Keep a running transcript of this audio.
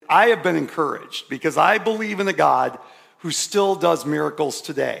I have been encouraged because I believe in a God who still does miracles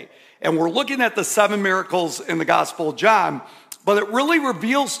today. And we're looking at the 7 miracles in the Gospel of John, but it really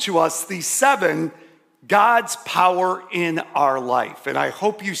reveals to us these 7 God's power in our life. And I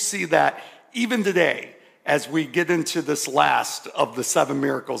hope you see that even today as we get into this last of the 7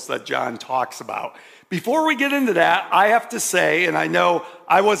 miracles that John talks about. Before we get into that, I have to say, and I know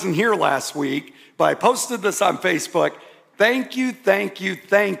I wasn't here last week, but I posted this on Facebook. Thank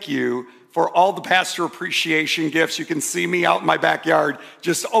you for all the pastor appreciation gifts. You can see me out in my backyard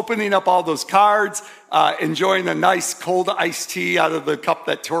just opening up all those cards, enjoying a nice cold iced tea out of the cup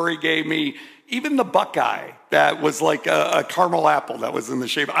that Tori gave me. Even the Buckeye that was like a caramel apple that was in the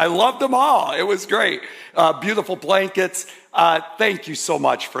shape. I loved them all. It was great. Beautiful blankets. Thank you so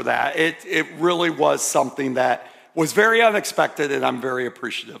much for that. It really was something that was very unexpected, and I'm very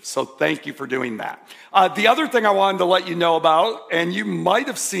appreciative. So thank you for doing that. The other thing I wanted to let you know about, and you might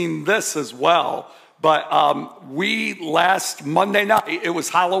have seen this as well, but we last Monday night, it was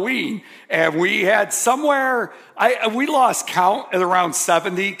Halloween, and we had somewhere, we lost count at around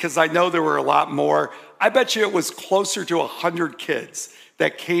 70, because I know there were a lot more. I bet you it was closer to 100 kids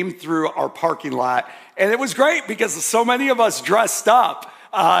that came through our parking lot. And it was great because so many of us dressed up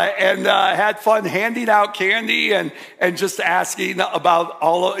and had fun handing out candy and just asking about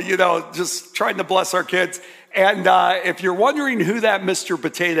all, just trying to bless our kids. And if you're wondering who that Mr.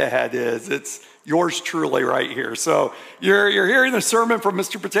 Potato Head is, it's yours truly right here. So you're hearing a sermon from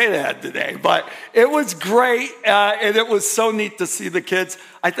Mr. Potato Head today, but it was great. And it was so neat to see the kids.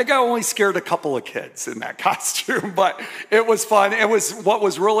 I think I only scared a couple of kids in that costume, but it was fun. What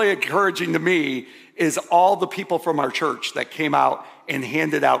was really encouraging to me is all the people from our church that came out and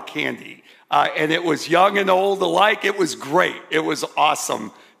handed out candy. And it was young and old alike. It was great. It was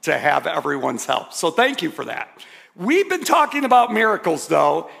awesome to have everyone's help. So thank you for that. We've been talking about miracles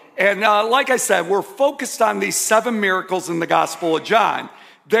though. And like I said, we're focused on these 7 miracles in the Gospel of John.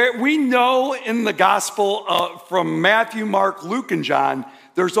 We know in the Gospel from Matthew, Mark, Luke, and John,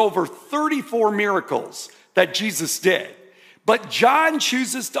 there's over 34 miracles that Jesus did. But John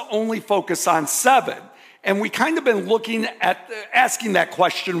chooses to only focus on 7. And we kind of been looking at asking that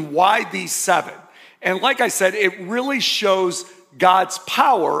question, why these 7? And like I said, it really shows God's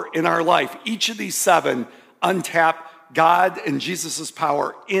power in our life. Each of these 7 untap God and Jesus'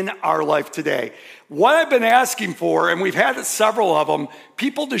 power in our life today. What I've been asking for, and we've had several of them,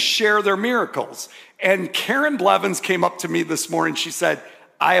 people to share their miracles. And Karen Blevins came up to me this morning. She said,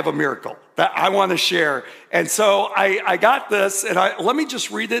 I have a miracle that I want to share. And so I got this, and let me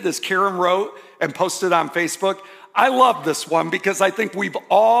just read it as Karen wrote and posted on Facebook. I love this one because I think we've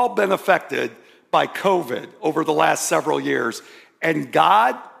all been affected by COVID over the last several years. And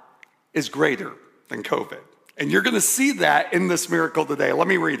God is greater than COVID. And you're going to see that in this miracle today. Let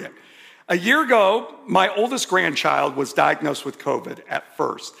me read it. A year ago, my oldest grandchild was diagnosed with COVID at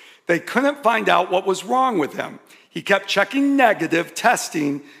first. They couldn't find out what was wrong with him. He kept checking negative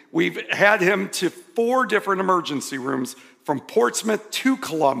testing. We've had him to 4 different emergency rooms from Portsmouth to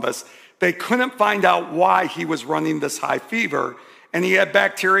Columbus. They couldn't find out why he was running this high fever. And he had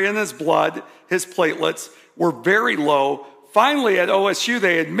bacteria in his blood. His platelets were very low. Finally, at OSU,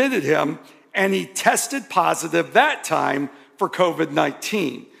 they admitted him, and he tested positive that time for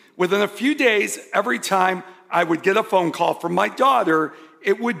COVID-19. Within a few days, every time I would get a phone call from my daughter,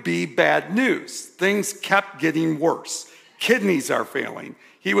 it would be bad news. Things kept getting worse. Kidneys are failing.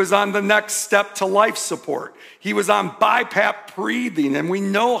 He was on the next step to life support. He was on BiPAP breathing, and we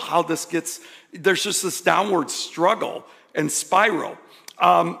know how this gets, there's just this downward struggle and spiral.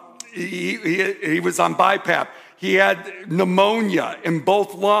 He was on BiPAP. He had pneumonia in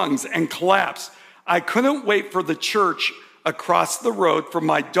both lungs and collapsed. I couldn't wait for the church across the road from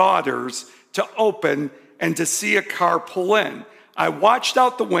my daughter's to open and to see a car pull in. I watched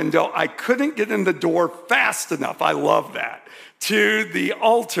out the window. I couldn't get in the door fast enough. I love that. To the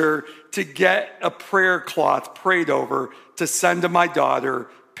altar to get a prayer cloth prayed over to send to my daughter,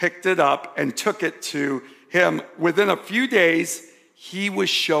 picked it up and took it to him. Within a few days, he was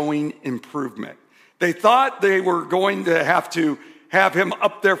showing improvement. They thought they were going to have him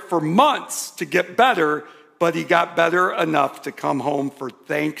up there for months to get better, but he got better enough to come home for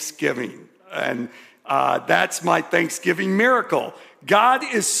Thanksgiving. And that's my Thanksgiving miracle. God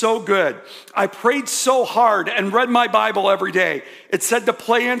is so good. I prayed so hard and read my Bible every day. It said to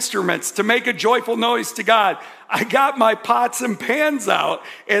play instruments, to make a joyful noise to God. I got my pots and pans out,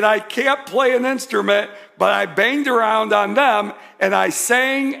 and I can't play an instrument, but I banged around on them, and I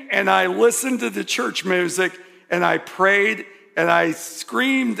sang, and I listened to the church music, and I prayed, and I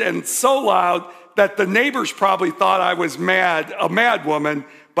screamed and so loud that the neighbors probably thought I was mad, a mad woman,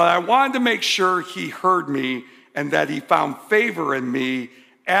 but I wanted to make sure he heard me and that he found favor in me,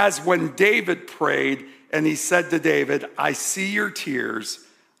 as when David prayed and he said to David, I see your tears,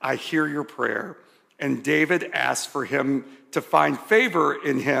 I hear your prayer. And David asked for him to find favor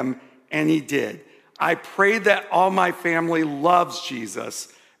in him, and he did. I pray that all my family loves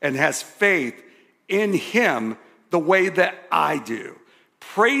Jesus and has faith in him the way that I do.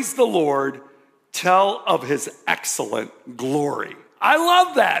 Praise the Lord, tell of his excellent glory. I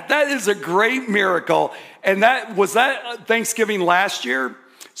love that. That is a great miracle. And was that Thanksgiving last year?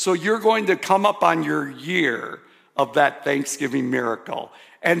 So you're going to come up on your year of that Thanksgiving miracle.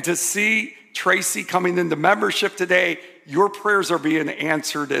 And to see Tracy coming into membership today, your prayers are being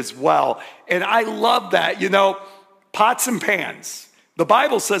answered as well. And I love that. You know, pots and pans. The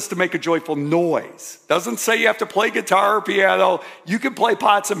Bible says to make a joyful noise. Doesn't say you have to play guitar or piano. You can play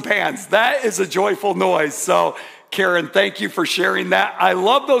pots and pans. That is a joyful noise. So Karen, thank you for sharing that. I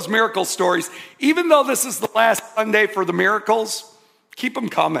love those miracle stories. Even though this is the last Sunday for the miracles, keep them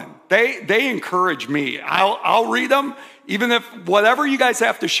coming. They encourage me. I'll read them. Even if whatever you guys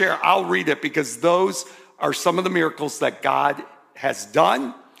have to share, I'll read it, because those are some of the miracles that God has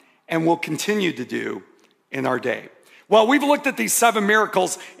done and will continue to do in our day. Well, we've looked at these 7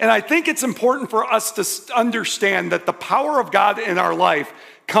 miracles, and I think it's important for us to understand that the power of God in our life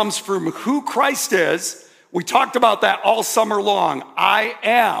comes from who Christ is. We talked about that all summer long. I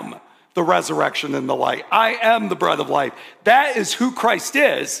am the resurrection and the light. I am the bread of life. That is who Christ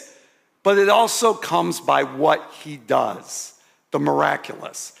is, but it also comes by what he does, the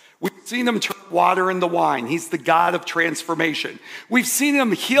miraculous. We've seen him turn water into wine. He's the God of transformation. We've seen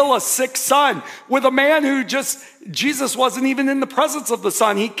him heal a sick son with a man who Jesus wasn't even in the presence of the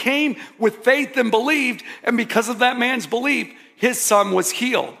son. He came with faith and believed, and because of that man's belief, his son was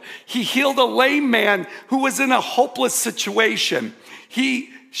healed. He healed a lame man who was in a hopeless situation. He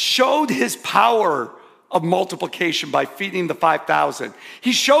showed his power of multiplication by feeding the 5,000.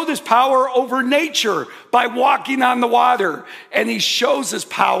 He showed his power over nature by walking on the water. And he shows his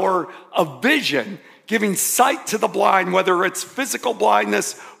power of vision, giving sight to the blind, whether it's physical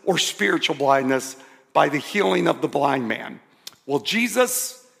blindness or spiritual blindness, by the healing of the blind man. Well,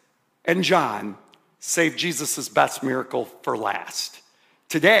 Jesus and John saved Jesus' best miracle for last.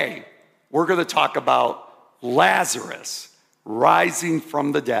 Today, we're going to talk about Lazarus rising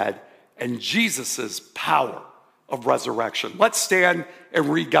from the dead and Jesus' power of resurrection. Let's stand and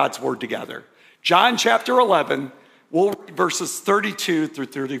read God's word together. John chapter 11, we'll read verses 32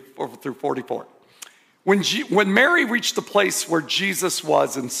 through 44. When Mary reached the place where Jesus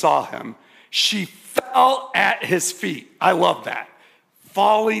was and saw him, she fell at his feet. I love that.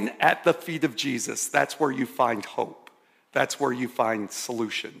 Falling at the feet of Jesus. That's where you find hope. That's where you find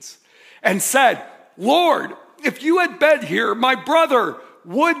solutions. And said, Lord, if you had been here, my brother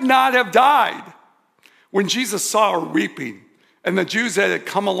would not have died. When Jesus saw her weeping, and the Jews that had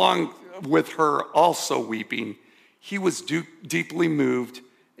come along with her also weeping, he was deeply moved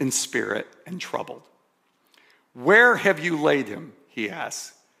in spirit and troubled. Where have you laid him? He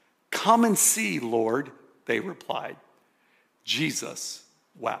asked. Come and see, Lord, they replied. Jesus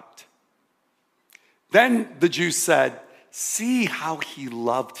wept. Then the Jews said, see how he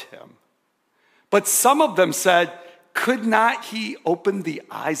loved him. But some of them said, could not he open the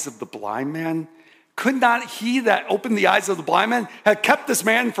eyes of the blind man? Could not he that opened the eyes of the blind man have kept this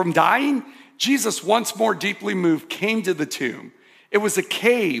man from dying? Jesus, once more deeply moved, came to the tomb. It was a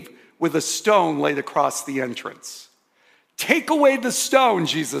cave with a stone laid across the entrance. Take away the stone,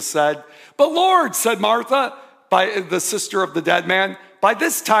 Jesus said. But Lord, said Martha, by the sister of the dead man, by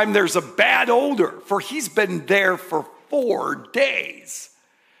this time there's a bad odor, for he's been there for 4 days.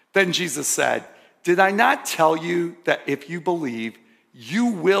 Then Jesus said, did I not tell you that if you believe, you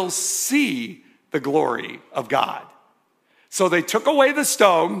will see the glory of God? So they took away the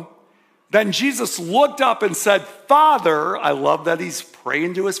stone. Then Jesus looked up and said, Father, I love that he's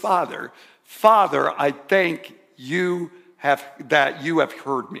praying to his Father. Father, I thank you that you have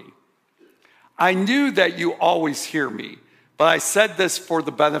heard me. I knew that you always hear me, but I said this for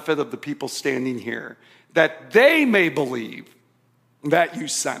the benefit of the people standing here, that they may believe that you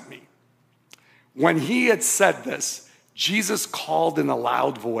sent me. When he had said this, Jesus called in a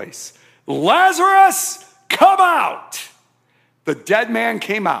loud voice, Lazarus, come out! The dead man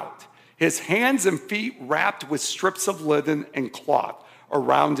came out, his hands and feet wrapped with strips of linen and cloth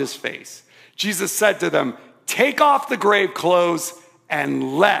around his face. Jesus said to them, take off the grave clothes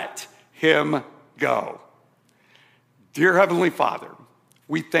and let him go. Dear Heavenly Father,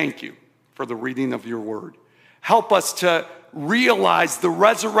 we thank you for the reading of your word. Help us to realize the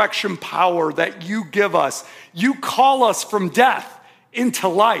resurrection power that you give us. You call us from death into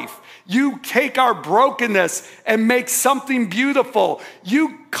life. You take our brokenness and make something beautiful.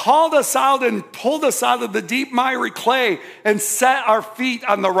 You called us out and pulled us out of the deep miry clay and set our feet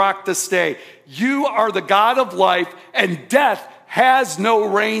on the rock to stay. You are the God of life, and death has no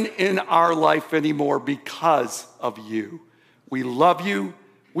reign in our life anymore because of you. We love you.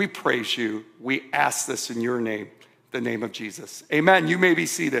 We praise you. We ask this in your name, the name of Jesus. Amen. You may be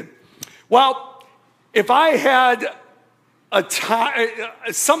seated. Well, if I had a time,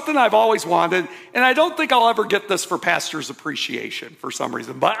 something I've always wanted, and I don't think I'll ever get this for Pastor's Appreciation for some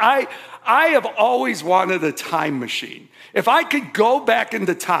reason, but I have always wanted a time machine. If I could go back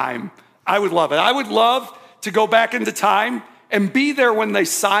into time, I would love it. I would love to go back into time and be there when they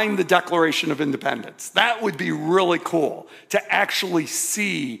signed the Declaration of Independence. That would be really cool to actually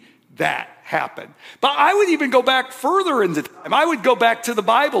see that happen. But I would even go back further into time. I would go back to the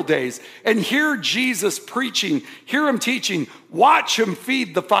Bible days and hear Jesus preaching, hear him teaching, watch him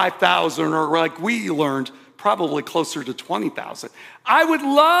feed the 5,000, or like we learned, probably closer to 20,000. I would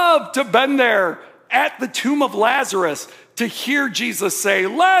love to have been there at the tomb of Lazarus to hear Jesus say,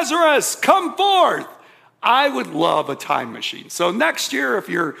 "Lazarus, come forth." I would love a time machine. So next year, if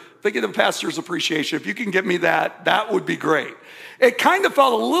you're thinking of Pastor's Appreciation, if you can get me that, that would be great. It kind of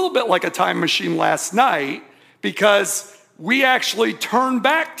felt a little bit like a time machine last night because we actually turned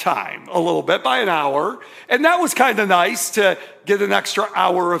back time a little bit by an hour. And that was kind of nice to get an extra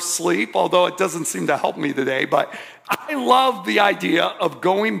hour of sleep, although it doesn't seem to help me today. But I love the idea of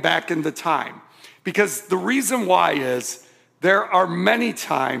going back into time because the reason why is there are many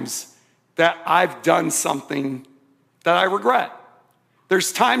times that I've done something that I regret.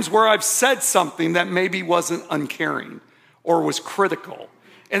 There's times where I've said something that maybe wasn't uncaring or was critical.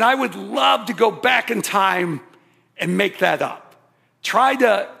 And I would love to go back in time and make that up. Try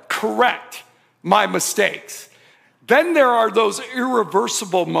to correct my mistakes. Then there are those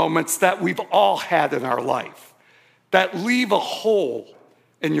irreversible moments that we've all had in our life that leave a hole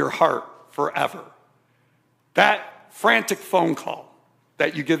in your heart forever. That frantic phone call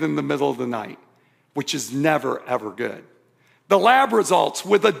that you get in the middle of the night, which is never, ever good. The lab results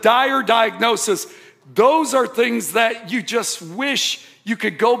with a dire diagnosis, those are things that you just wish you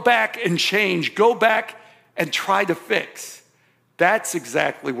could go back and change, go back and try to fix. That's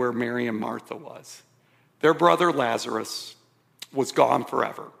exactly where Mary and Martha was. Their brother Lazarus was gone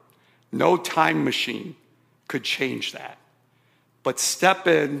forever. No time machine could change that. But step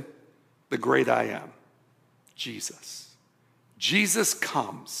in the great I am, Jesus. Jesus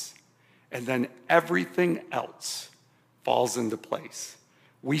comes, and then everything else falls into place.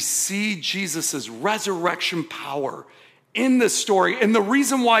 We see Jesus' resurrection power in this story. And the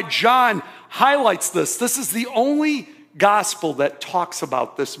reason why John highlights this is the only gospel that talks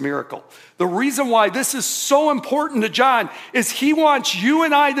about this miracle. The reason why this is so important to John is he wants you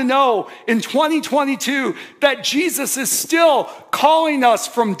and I to know in 2022 that Jesus is still calling us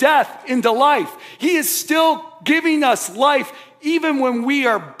from death into life. He is still giving us life even when we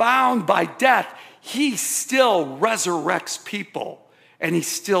are bound by death. He still resurrects people and he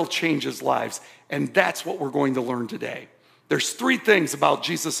still changes lives. And that's what we're going to learn today. There's three things about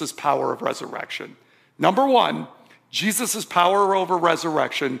Jesus' power of resurrection. Number one, Jesus' power over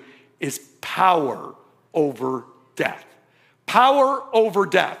resurrection is power over death. Power over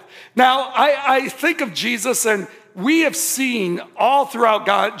death. Now, I think of Jesus, and we have seen all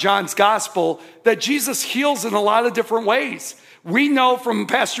throughout John's gospel that Jesus heals in a lot of different ways. We know from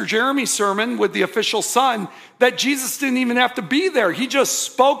Pastor Jeremy's sermon with the official son that Jesus didn't even have to be there. He just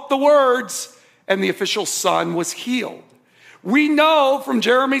spoke the words, and the official son was healed. We know from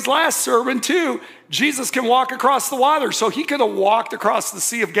Jeremy's last sermon, too, Jesus can walk across the water. So he could have walked across the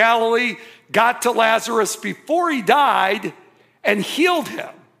Sea of Galilee, got to Lazarus before he died, and healed him.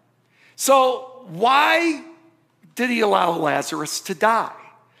 So why did he allow Lazarus to die?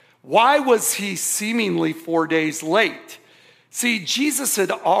 Why was he seemingly 4 days late? See, Jesus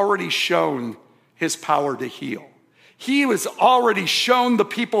had already shown his power to heal. He was already shown the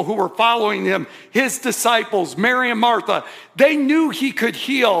people who were following him, his disciples, Mary and Martha. They knew he could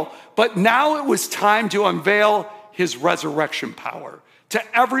heal, but now it was time to unveil his resurrection power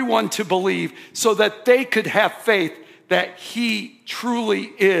to everyone to believe so that they could have faith that he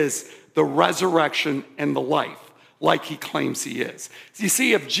truly is the resurrection and the life, like he claims he is. You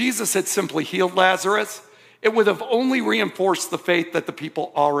see, if Jesus had simply healed Lazarus, it would have only reinforced the faith that the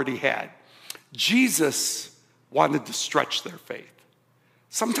people already had. Jesus wanted to stretch their faith.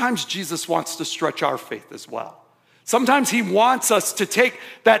 Sometimes Jesus wants to stretch our faith as well. Sometimes he wants us to take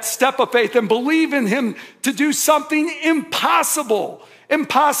that step of faith and believe in him to do something impossible.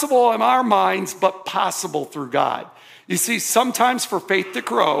 Impossible in our minds, but possible through God. You see, sometimes for faith to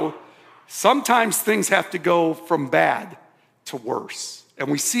grow, sometimes things have to go from bad to worse. And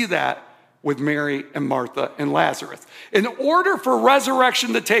we see that with Mary and Martha and Lazarus. In order for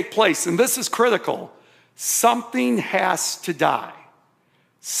resurrection to take place, and this is critical, something has to die.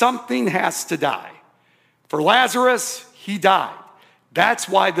 Something has to die. For Lazarus, he died. That's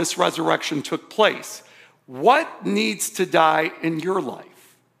why this resurrection took place. What needs to die in your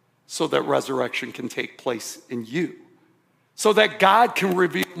life so that resurrection can take place in you? So that God can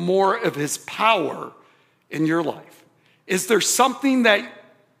reveal more of his power in your life? Is there something that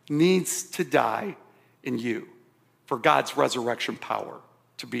needs to die in you for God's resurrection power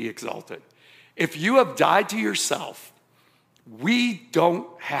to be exalted? If you have died to yourself, we don't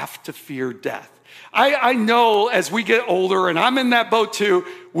have to fear death. I know as we get older, and I'm in that boat too,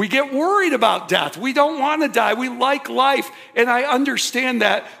 we get worried about death. We don't want to die. We like life, and I understand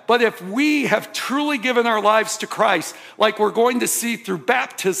that. But if we have truly given our lives to Christ, like we're going to see through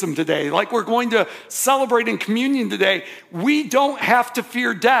baptism today, like we're going to celebrate in communion today, we don't have to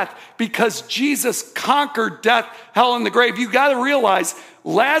fear death because Jesus conquered death, hell, and the grave. You got to realize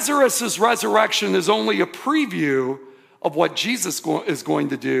Lazarus' resurrection is only a preview of what Jesus is going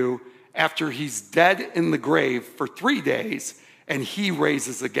to do after he's dead in the grave for 3 days and he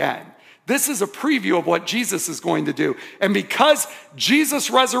raises again. This is a preview of what Jesus is going to do. And because Jesus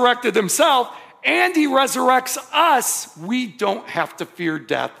resurrected himself and he resurrects us, we don't have to fear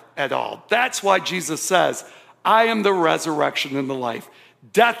death at all. That's why Jesus says, I am the resurrection and the life.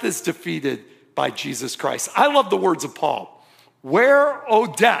 Death is defeated by Jesus Christ. I love the words of Paul. Where, O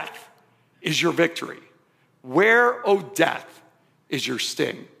death, is your victory? Where, O death, is your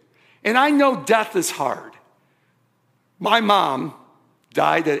sting? And I know death is hard. My mom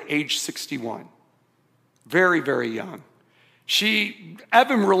died at age 61. Very, very young.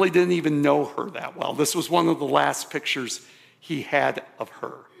 Evan really didn't even know her that well. This was one of the last pictures he had of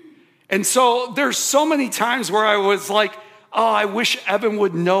her. And so there's so many times where I was like, oh, I wish Evan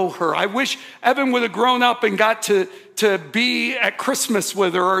would know her. I wish Evan would have grown up and got to be at Christmas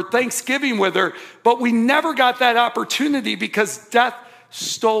with her or Thanksgiving with her. But we never got that opportunity because death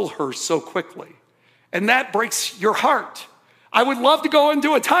stole her so quickly. And that breaks your heart. I would love to go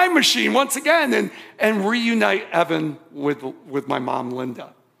into a time machine once again and reunite Evan with my mom,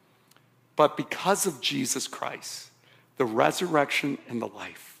 Linda. But because of Jesus Christ, the resurrection and the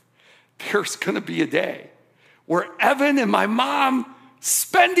life, there's going to be a day where Evan and my mom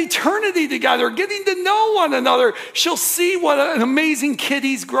spend eternity together, getting to know one another. She'll see what an amazing kid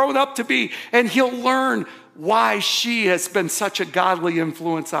he's grown up to be, and he'll learn why she has been such a godly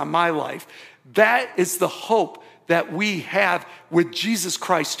influence on my life. That is the hope that we have with Jesus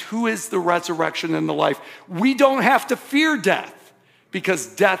Christ, who is the resurrection and the life. We don't have to fear death because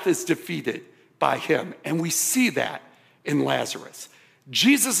death is defeated by him. And we see that in Lazarus.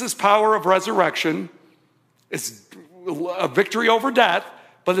 Jesus' power of resurrection is a victory over death,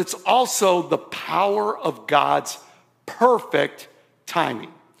 but it's also the power of God's perfect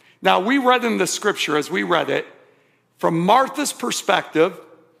timing. Now, we read in the scripture, as we read it, from Martha's perspective,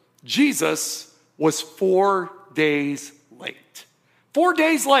 Jesus was 4 days late. 4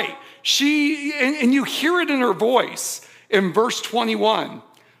 days late. And you hear it in her voice in verse 21.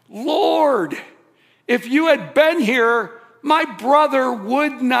 Lord, if you had been here, my brother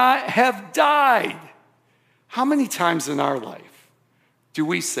would not have died. How many times in our life do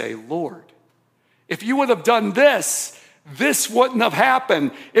we say, Lord, if you would have done this, this wouldn't have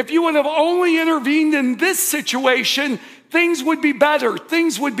happened. If you would have only intervened in this situation, things would be better.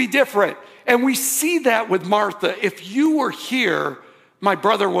 Things would be different. And we see that with Martha. If you were here, my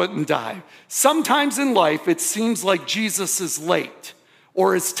brother wouldn't die. Sometimes in life, it seems like Jesus is late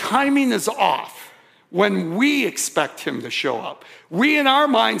or his timing is off when we expect him to show up. We in our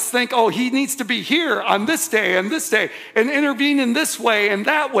minds think, oh, he needs to be here on this day and intervene in this way and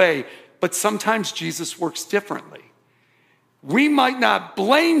that way. But sometimes Jesus works differently. We might not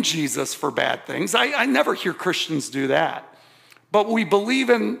blame Jesus for bad things. I never hear Christians do that. But we believe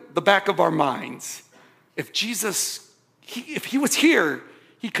in the back of our minds, if Jesus, if he was here,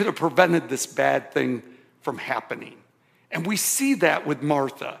 he could have prevented this bad thing from happening. And we see that with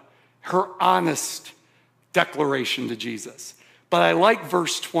Martha, her honest declaration to Jesus. But I like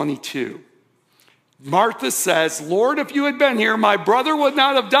verse 22. Martha says, Lord, if you had been here, my brother would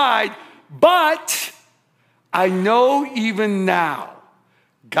not have died, but I know even now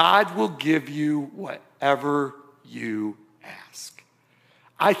God will give you whatever you ask.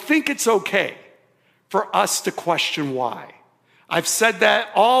 I think it's okay for us to question why. I've said that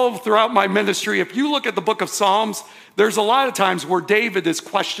all throughout my ministry. If you look at the book of Psalms, there's a lot of times where David is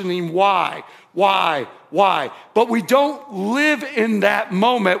questioning why, Why? But we don't live in that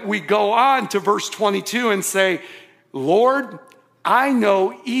moment. We go on to verse 22 and say, Lord, I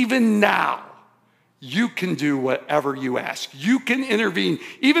know even now you can do whatever you ask. You can intervene.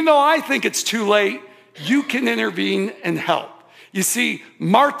 Even though I think it's too late, you can intervene and help. You see,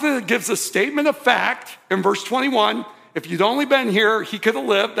 Martha gives a statement of fact in verse 21. If you'd only been here, he could have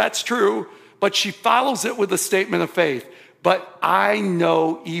lived. That's true. But she follows it with a statement of faith. But I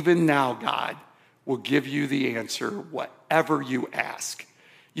know even now, God will give you the answer, whatever you ask.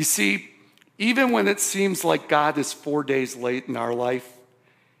 You see, even when it seems like God is 4 days late in our life,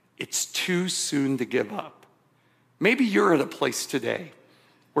 it's too soon to give up. Maybe you're at a place today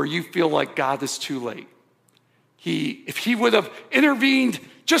where you feel like God is too late. If he would have intervened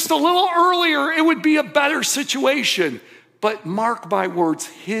just a little earlier, it would be a better situation. But mark my words,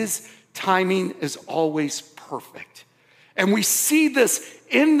 his timing is always perfect. And we see this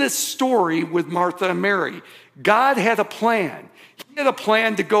in this story with Martha and Mary. God had a plan. He had a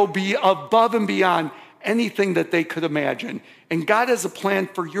plan to go be above and beyond anything that they could imagine. And God has a plan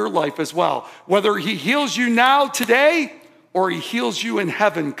for your life as well. Whether he heals you now, today, or he heals you in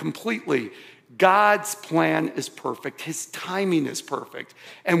heaven completely, God's plan is perfect. His timing is perfect.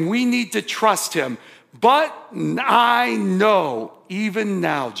 And we need to trust him. But I know, even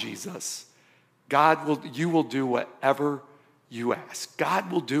now, Jesus, you will do whatever you ask.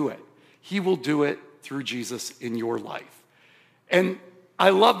 God will do it. He will do it through Jesus in your life. And I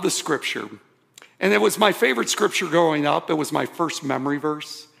love the scripture. And it was my favorite scripture growing up. It was my first memory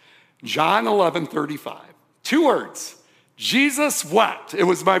verse. John 11:35. 2 words. Jesus wept. It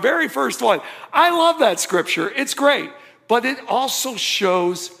was my very first one. I love that scripture. It's great. But it also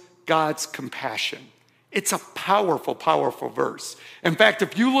shows God's compassion. It's a powerful, powerful verse. In fact,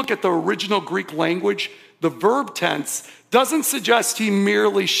 if you look at the original Greek language, the verb tense doesn't suggest he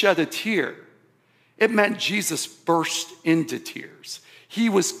merely shed a tear. It meant Jesus burst into tears. He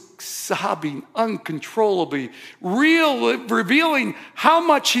was sobbing uncontrollably, revealing how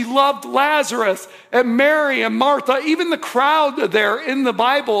much he loved Lazarus and Mary and Martha. Even the crowd there in the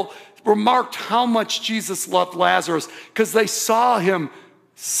Bible remarked how much Jesus loved Lazarus because they saw him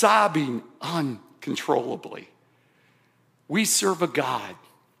sobbing uncontrollably. We serve a God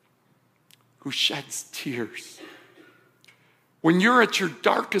who sheds tears. When you're at your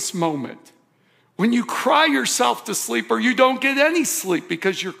darkest moment, when you cry yourself to sleep or you don't get any sleep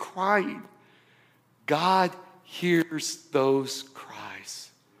because you're crying, God hears those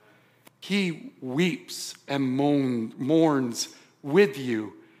cries. He weeps and mourns with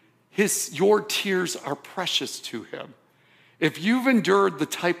you. Your tears are precious to him. If you've endured the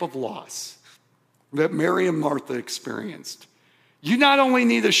type of loss that Mary and Martha experienced, you not only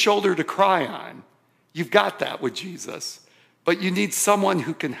need a shoulder to cry on, you've got that with Jesus, but you need someone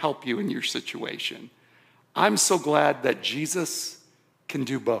who can help you in your situation. I'm so glad that Jesus can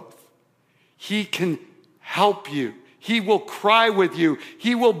do both. He can help you. He will cry with you.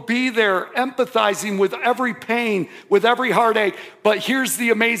 He will be there empathizing with every pain, with every heartache. But here's the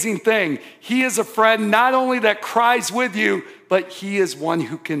amazing thing. He is a friend not only that cries with you, but he is one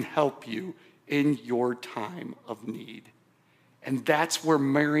who can help you in your time of need. And that's where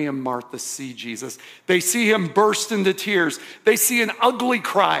Mary and Martha see Jesus. They see him burst into tears. They see an ugly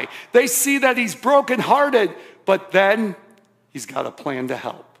cry. They see that he's brokenhearted, but then he's got a plan to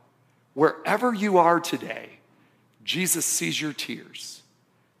help. Wherever you are today, Jesus sees your tears,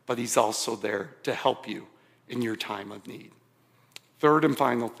 but he's also there to help you in your time of need. Third and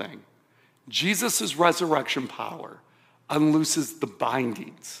final thing, Jesus' resurrection power unlooses the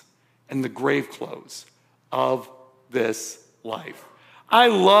bindings and the grave clothes of this life. I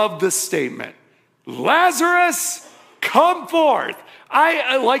love this statement. Lazarus, come forth.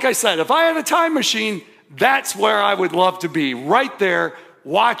 Like I said, if I had a time machine, that's where I would love to be, right there,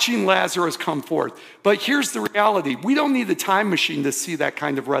 watching Lazarus come forth. But here's the reality. We don't need a time machine to see that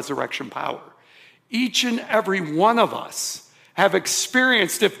kind of resurrection power. Each and every one of us have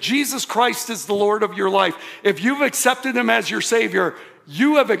experienced, if Jesus Christ is the Lord of your life, if you've accepted him as your Savior,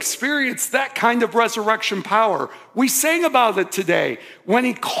 you have experienced that kind of resurrection power. We sang about it today. When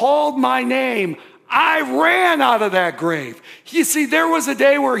he called my name, I ran out of that grave. You see, there was a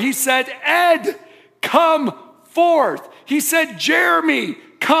day where he said, Ed, come forth. He said, Jeremy,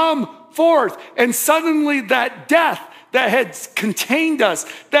 come forth. And suddenly that death that had contained us,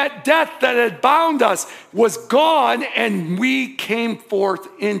 that death that had bound us was gone, and we came forth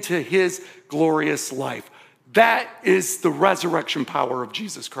into his glorious life. That is the resurrection power of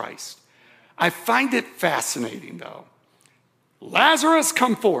Jesus Christ. I find it fascinating, though. Lazarus,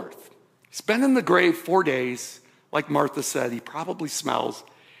 come forth. He's been in the grave 4 days. Like Martha said, he probably smells.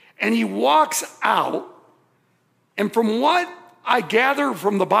 And he walks out And from what I gather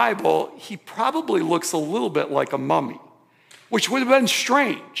from the Bible, he probably looks a little bit like a mummy, which would have been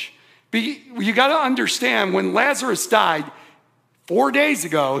strange. But you got to understand, when Lazarus died 4 days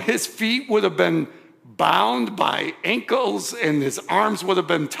ago, his feet would have been bound by ankles and his arms would have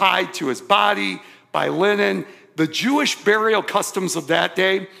been tied to his body by linen. The Jewish burial customs of that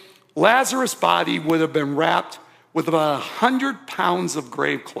day, Lazarus' body would have been wrapped with about 100 pounds of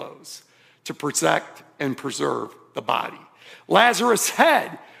grave clothes to protect and preserve the body. Lazarus'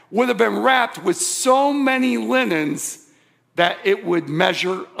 head would have been wrapped with so many linens that it would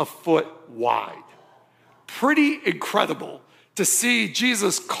measure a foot wide. Pretty incredible to see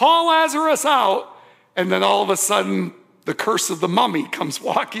Jesus call Lazarus out, and then all of a sudden, the curse of the mummy comes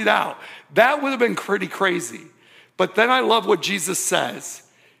walking out. That would have been pretty crazy. But then I love what Jesus says.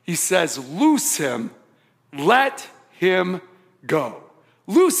 He says, loose him, let him go.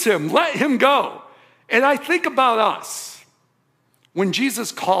 Loose him, let him go. And I think about us. When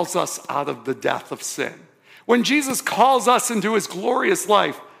Jesus calls us out of the death of sin, when Jesus calls us into his glorious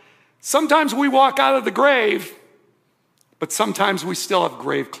life, sometimes we walk out of the grave, but sometimes we still have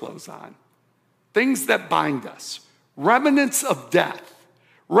grave clothes on. Things that bind us, remnants of death,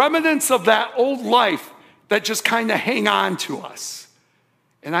 remnants of that old life that just kind of hang on to us.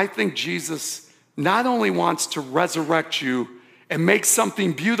 And I think Jesus not only wants to resurrect you and make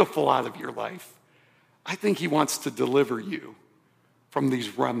something beautiful out of your life, I think he wants to deliver you from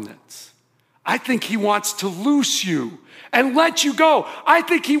these remnants. I think he wants to loose you and let you go. I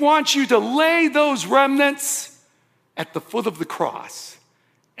think he wants you to lay those remnants at the foot of the cross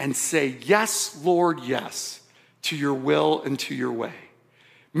and say, yes, Lord, yes, to your will and to your way.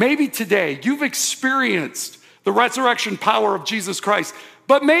 Maybe today you've experienced the resurrection power of Jesus Christ,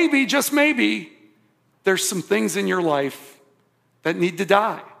 but maybe, just maybe, there's some things in your life that need to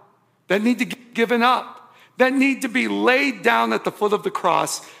die, that need to get given up, that need to be laid down at the foot of the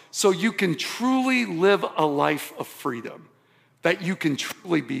cross so you can truly live a life of freedom, that you can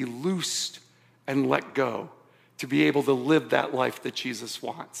truly be loosed and let go to be able to live that life that Jesus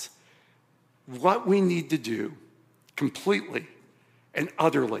wants. What we need to do completely and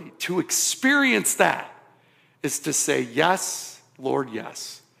utterly to experience that is to say, yes, Lord,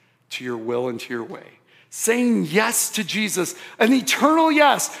 yes, to your will and to your way. Saying yes to Jesus, an eternal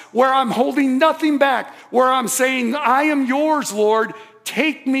yes, where I'm holding nothing back, where I'm saying, I am yours, Lord.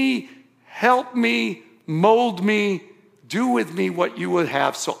 Take me, help me, mold me, do with me what you would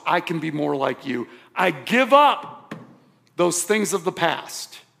have so I can be more like you. I give up those things of the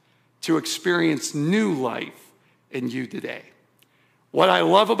past to experience new life in you today. What I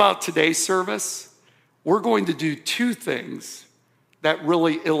love about today's service, we're going to do two things that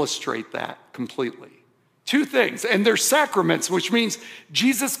really illustrate that completely. Two things, and they're sacraments, which means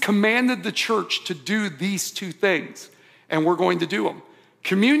Jesus commanded the church to do these two things, and we're going to do them.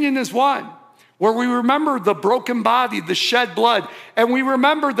 Communion is one, where we remember the broken body, the shed blood, and we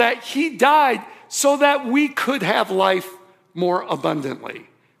remember that he died so that we could have life more abundantly.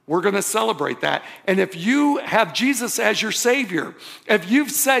 We're going to celebrate that. And if you have Jesus as your Savior, if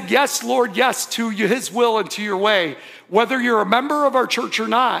you've said, yes, Lord, yes, to his will and to your way, whether you're a member of our church or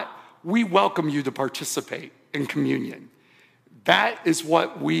not, we welcome you to participate in communion. That is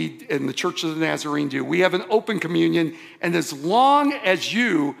what we in the Church of the Nazarene do. We have an open communion, and as long as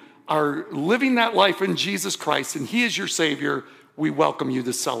you are living that life in Jesus Christ and he is your Savior, we welcome you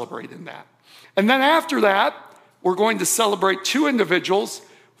to celebrate in that. And then after that, we're going to celebrate two individuals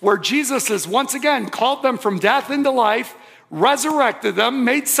where Jesus has once again called them from death into life, resurrected them,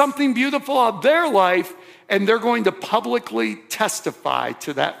 made something beautiful of their life, and they're going to publicly testify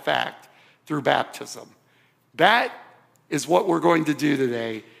to that fact through baptism. That is what we're going to do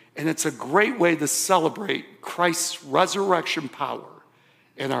today, and it's a great way to celebrate Christ's resurrection power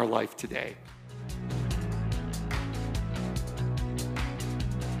in our life today.